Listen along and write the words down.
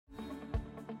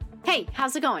Hey,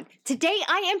 how's it going? Today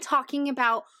I am talking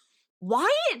about why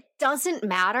it doesn't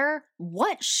matter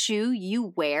what shoe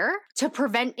you wear to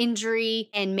prevent injury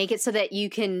and make it so that you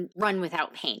can run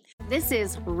without pain. This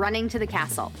is Running to the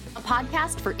Castle, a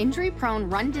podcast for injury-prone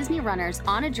Run Disney runners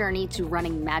on a journey to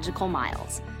running magical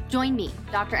miles. Join me,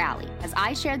 Dr. Allie, as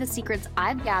I share the secrets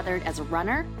I've gathered as a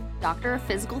runner, doctor of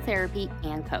physical therapy,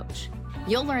 and coach.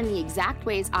 You'll learn the exact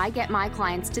ways I get my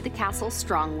clients to the castle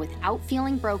strong without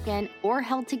feeling broken or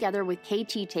held together with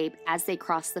KT tape as they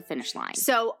cross the finish line.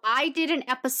 So I did an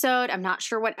episode, I'm not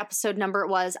sure what episode number it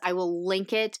was, I will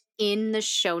link it in the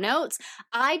show notes.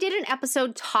 I did an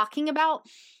episode talking about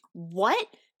what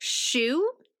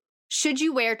shoe should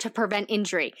you wear to prevent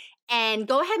injury. And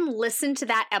go ahead and listen to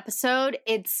that episode.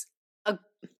 Of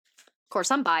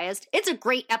course, I'm biased. It's a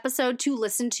great episode to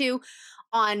listen to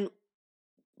on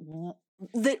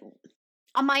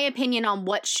my opinion on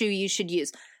what shoe you should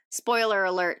use. Spoiler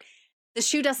alert, the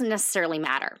shoe doesn't necessarily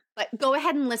matter, but go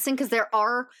ahead and listen because there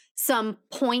are some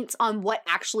points on what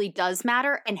actually does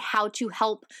matter and how to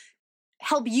help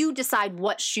you decide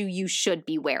what shoe you should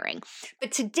be wearing.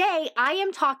 But today I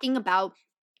am talking about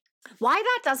why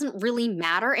that doesn't really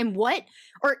matter and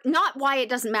not why it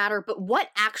doesn't matter, but what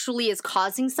actually is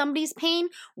causing somebody's pain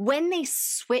when they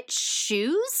switch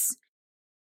shoes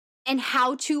and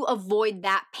how to avoid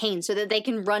that pain so that they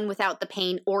can run without the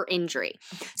pain or injury.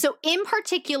 So in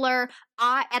particular,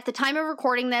 at the time of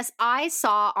recording this, I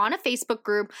saw on a Facebook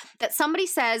group that somebody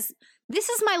says, "This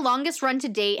is my longest run to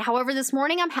date. However, this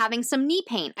morning I'm having some knee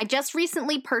pain. I just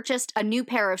recently purchased a new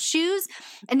pair of shoes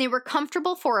and they were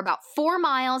comfortable for about 4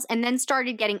 miles and then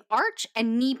started getting arch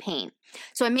and knee pain.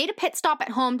 So I made a pit stop at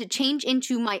home to change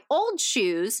into my old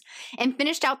shoes and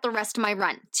finished out the rest of my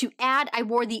run. To add, I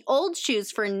wore the old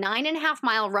shoes for a 9.5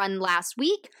 mile run last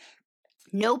week.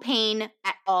 No pain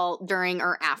at all during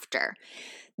or after."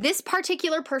 This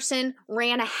particular person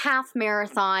ran a half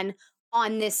marathon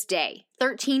on this day,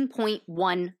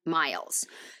 13.1 miles.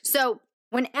 So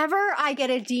whenever I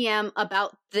get a DM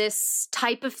about this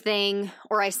type of thing,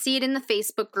 or I see it in the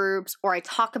Facebook groups, or I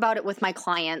talk about it with my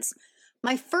clients,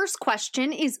 my first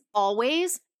question is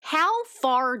always, how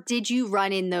far did you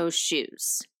run in those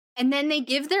shoes? And then they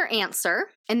give their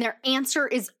answer, and their answer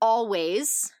is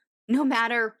always, no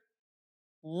matter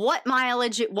what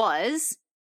mileage it was,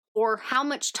 or how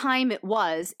much time it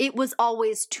was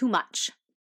always too much.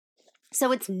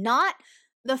 So it's not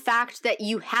the fact that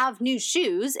you have new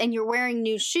shoes and you're wearing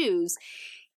new shoes,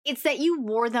 it's that you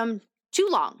wore them too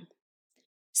long.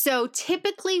 So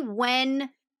typically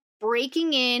when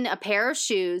breaking in a pair of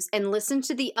shoes, and listen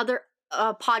to the other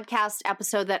podcast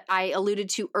episode that I alluded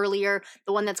to earlier,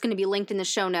 the one that's going to be linked in the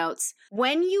show notes.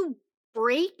 When you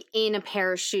break in a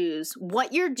pair of shoes,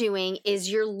 what you're doing is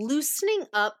you're loosening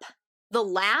up the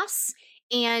lace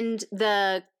and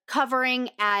the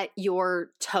covering at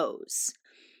your toes.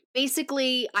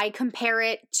 Basically, I compare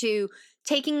it to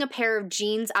taking a pair of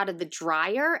jeans out of the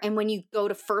dryer, and when you go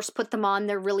to first put them on,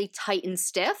 they're really tight and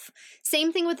stiff.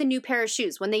 Same thing with a new pair of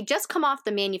shoes. When they just come off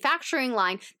the manufacturing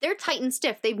line, they're tight and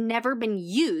stiff. They've never been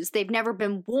used. They've never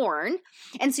been worn.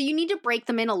 And so you need to break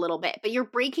them in a little bit, but you're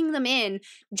breaking them in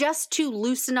just to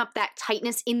loosen up that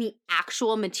tightness in the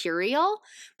actual material.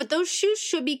 But those shoes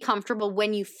should be comfortable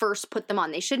when you first put them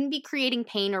on. They shouldn't be creating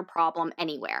pain or problem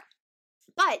anywhere.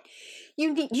 But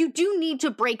you do need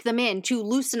to break them in to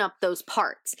loosen up those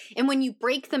parts. And when you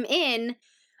break them in,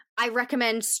 I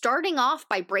recommend starting off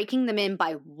by breaking them in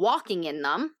by walking in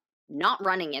them, not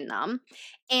running in them,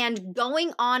 and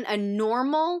going on a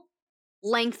normal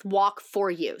length walk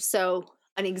for you. So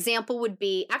an example would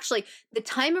be, actually, the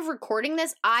time of recording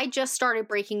this, I just started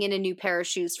breaking in a new pair of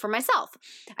shoes for myself.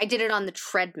 I did it on the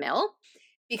treadmill,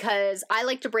 because I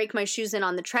like to break my shoes in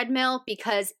on the treadmill,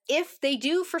 because if they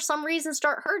do for some reason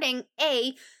start hurting,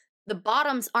 the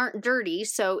bottoms aren't dirty,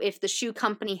 so if the shoe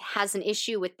company has an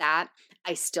issue with that,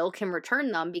 I still can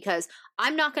return them, because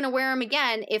I'm not going to wear them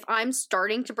again if I'm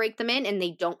starting to break them in and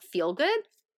they don't feel good.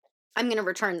 I'm going to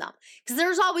return them, because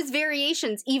there's always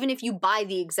variations, even if you buy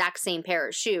the exact same pair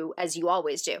of shoe as you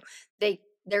always do.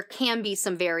 There can be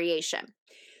some variation.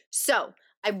 So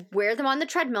I wear them on the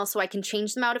treadmill so I can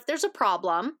change them out if there's a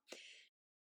problem.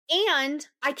 And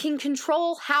I can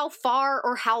control how far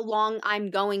or how long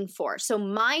I'm going for. So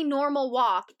my normal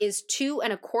walk is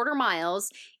 2.25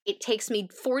 miles. It takes me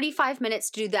 45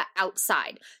 minutes to do that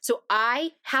outside. So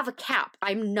I have a cap.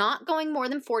 I'm not going more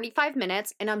than 45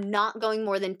 minutes, and I'm not going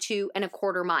more than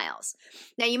 2.25 miles.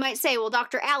 Now you might say, well,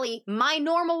 Dr. Allie, my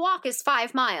normal walk is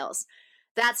 5 miles.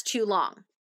 That's too long.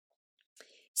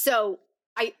 So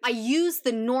I use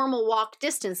the normal walk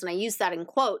distance, and I use that in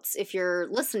quotes if you're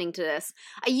listening to this.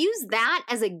 I use that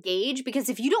as a gauge because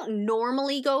if you don't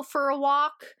normally go for a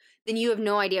walk, then you have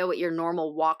no idea what your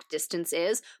normal walk distance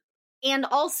is. And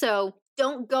also,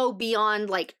 don't go beyond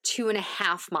like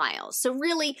 2.5 miles. So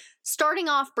really, starting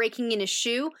off breaking in a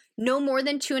shoe, no more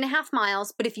than 2.5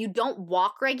 miles. But if you don't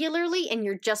walk regularly and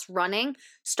you're just running,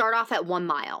 start off at 1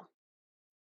 mile.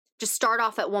 Just start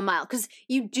off at 1 mile because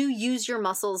you do use your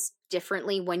muscles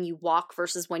differently when you walk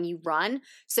versus when you run.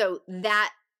 So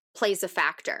that plays a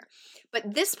factor.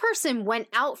 But this person went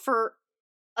out for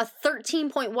a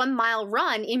 13.1 mile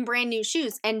run in brand new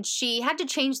shoes, and she had to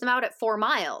change them out at 4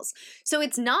 miles. So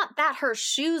it's not that her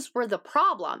shoes were the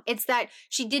problem. It's that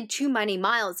she did too many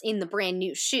miles in the brand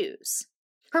new shoes.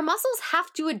 Her muscles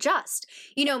have to adjust.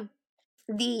 You know,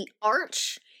 the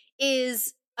arch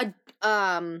is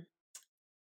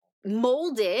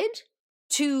molded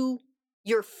to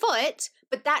your foot,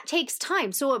 but that takes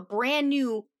time. So a brand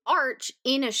new arch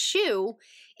in a shoe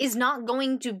is not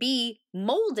going to be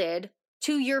molded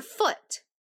to your foot.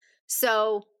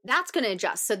 So that's going to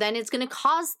adjust. So then it's going to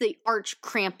cause the arch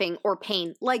cramping or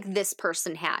pain like this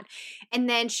person had. And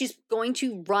then she's going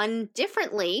to run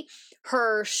differently.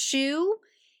 Her shoe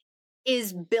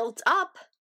is built up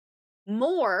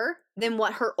more than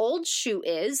what her old shoe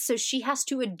is, so she has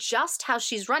to adjust how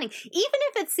she's running. Even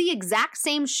if it's the exact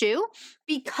same shoe,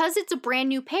 because it's a brand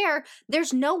new pair,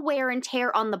 there's no wear and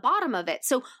tear on the bottom of it.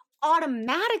 So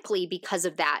automatically, because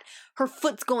of that, her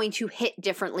foot's going to hit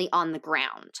differently on the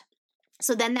ground.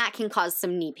 So then that can cause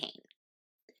some knee pain.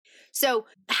 So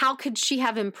how could she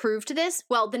have improved this?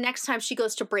 Well, the next time she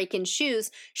goes to break in shoes,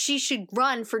 she should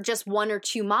run for just 1 or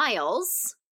 2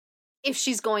 miles if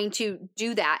she's going to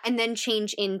do that, and then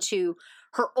change into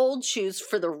her old shoes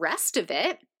for the rest of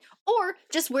it, or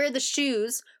just wear the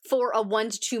shoes for a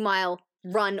 1 to 2 mile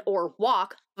run or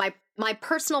walk. My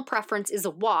personal preference is a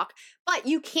walk, but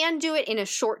you can do it in a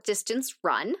short distance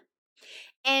run,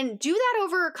 and do that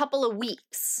over a couple of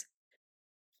weeks.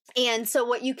 And so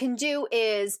what you can do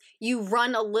is you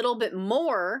run a little bit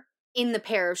more in the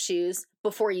pair of shoes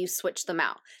before you switch them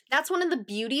out. That's one of the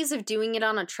beauties of doing it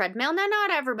on a treadmill. Now,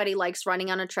 not everybody likes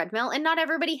running on a treadmill, and not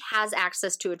everybody has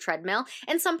access to a treadmill,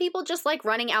 and some people just like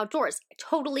running outdoors. I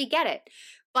totally get it.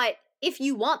 But if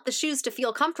you want the shoes to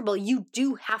feel comfortable, you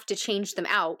do have to change them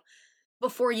out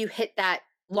before you hit that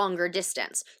longer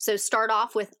distance. So start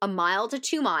off with 1 mile to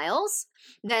 2 miles,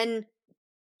 then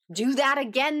do that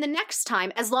again the next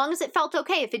time, as long as it felt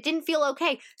okay. If it didn't feel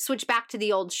okay, switch back to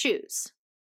the old shoes.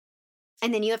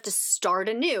 And then you have to start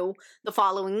anew the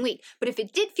following week. But if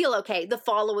it did feel okay, the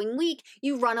following week,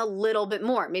 you run a little bit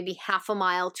more, maybe 0.5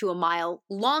 mile to 1 mile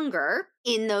longer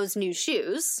in those new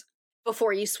shoes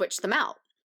before you switch them out.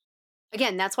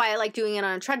 Again, that's why I like doing it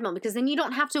on a treadmill, because then you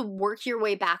don't have to work your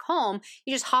way back home.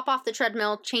 You just hop off the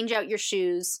treadmill, change out your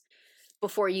shoes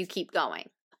before you keep going.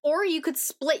 Or you could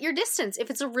split your distance. If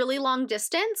it's a really long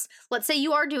distance, let's say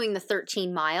you are doing the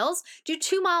 13 miles, do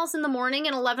 2 miles in the morning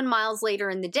and 11 miles later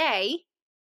in the day,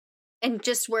 and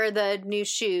just wear the new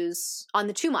shoes on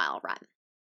the 2 mile run.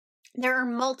 There are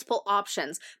multiple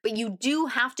options, but you do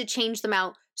have to change them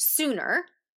out sooner.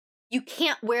 You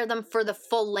can't wear them for the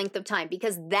full length of time,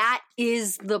 because that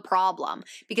is the problem.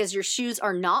 Because your shoes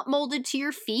are not molded to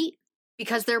your feet,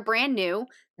 because they're brand new.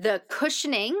 The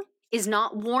cushioning is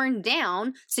not worn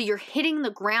down, so you're hitting the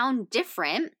ground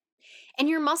different, and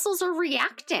your muscles are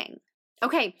reacting.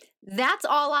 Okay, that's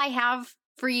all I have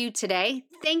for you today.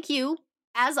 Thank you,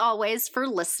 as always, for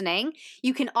listening.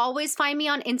 You can always find me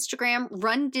on Instagram,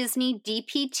 Run Disney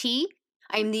DPT.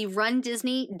 I'm the Run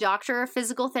Disney Doctor of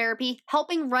Physical Therapy,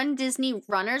 helping Run Disney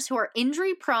runners who are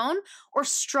injury prone or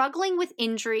struggling with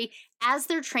injury as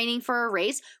they're training for a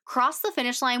race cross the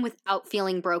finish line without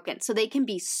feeling broken, so they can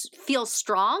feel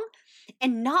strong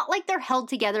and not like they're held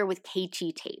together with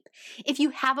KT tape. If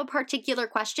you have a particular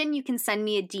question, you can send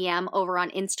me a DM over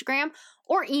on Instagram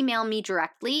or email me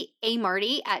directly,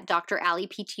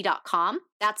 amarty@drallypt.com.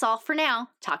 That's all for now.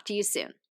 Talk to you soon.